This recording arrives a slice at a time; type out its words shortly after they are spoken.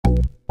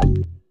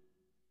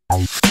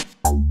Okay,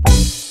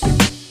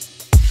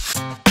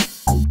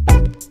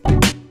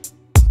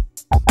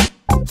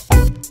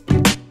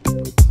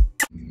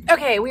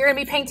 we're going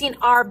to be painting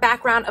our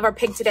background of our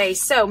pig today.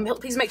 So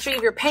please make sure you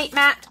have your paint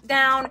mat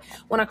down.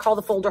 When I call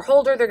the folder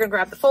holder, they're going to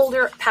grab the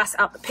folder, pass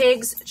out the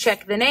pigs,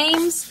 check the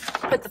names,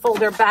 put the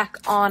folder back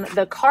on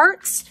the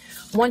carts.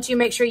 Once you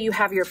make sure you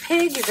have your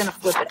pig, you're going to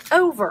flip it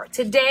over.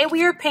 Today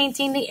we are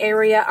painting the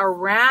area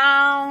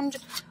around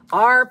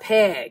our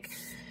pig.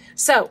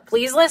 So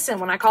please listen.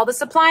 When I call the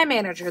supply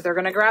manager, they're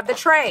going to grab the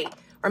tray.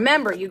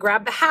 Remember, you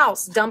grab the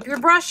house, dump your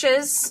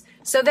brushes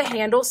so the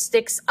handle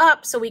sticks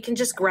up so we can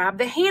just grab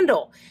the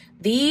handle.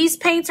 These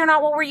paints are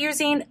not what we're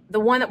using. The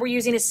one that we're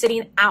using is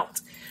sitting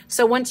out.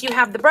 So once you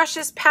have the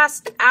brushes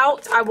passed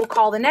out, I will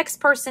call the next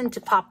person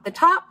to pop the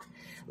top,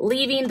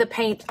 leaving the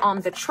paint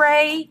on the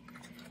tray.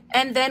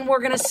 And then we're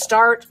going to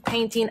start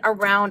painting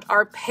around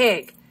our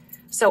pig.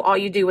 So all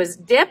you do is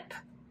dip,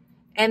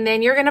 and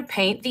then you're going to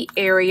paint the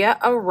area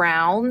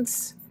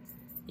around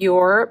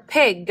your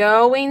pig,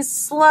 going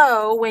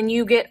slow when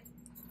you get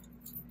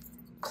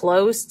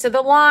close to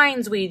the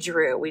lines we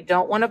drew. We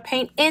don't want to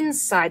paint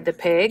inside the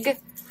pig.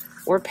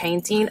 We're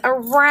painting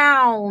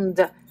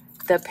around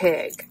the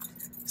pig.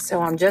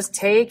 So I'm just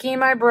taking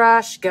my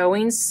brush,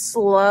 going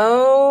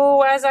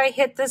slow as I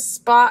hit the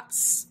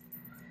spots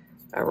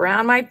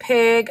around my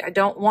pig. I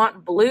don't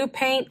want blue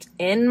paint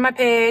in my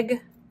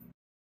pig.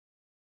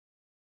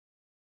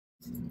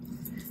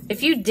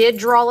 If you did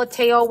draw a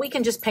tail, we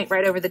can just paint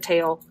right over the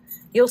tail.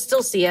 You'll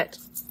still see it.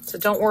 So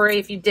don't worry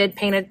if you did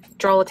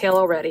draw a tail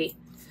already.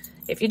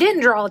 If you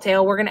didn't draw a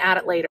tail, we're going to add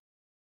it later.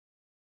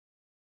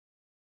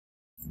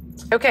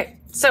 Okay,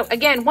 so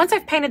again, once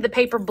I've painted the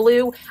paper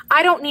blue,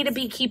 I don't need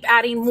to keep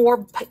adding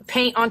more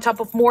paint on top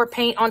of more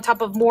paint on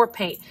top of more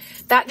paint.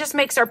 That just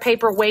makes our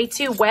paper way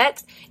too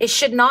wet. It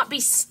should not be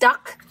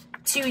stuck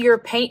to your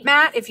paint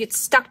mat. If it's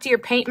stuck to your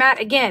paint mat,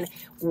 again,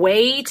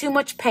 way too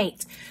much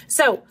paint.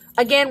 So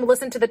again, we'll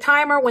listen to the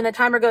timer. When the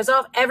timer goes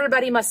off,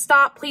 everybody must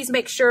stop. Please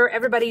make sure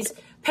everybody's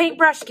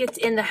paintbrush gets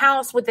in the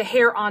house with the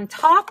hair on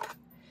top.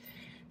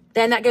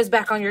 Then that goes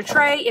back on your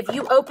tray. If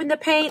you open the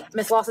paint,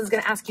 Miss Lawson's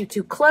going to ask you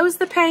to close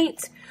the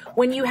paint.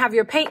 When you have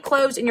your paint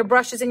closed and your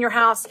brushes in your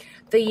house,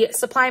 the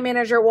supply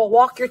manager will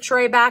walk your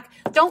tray back.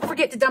 Don't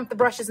forget to dump the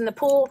brushes in the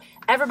pool.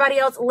 Everybody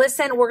else,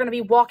 listen, we're going to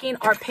be walking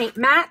our paint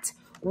mat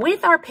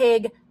with our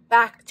pig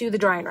back to the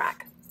drying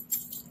rack.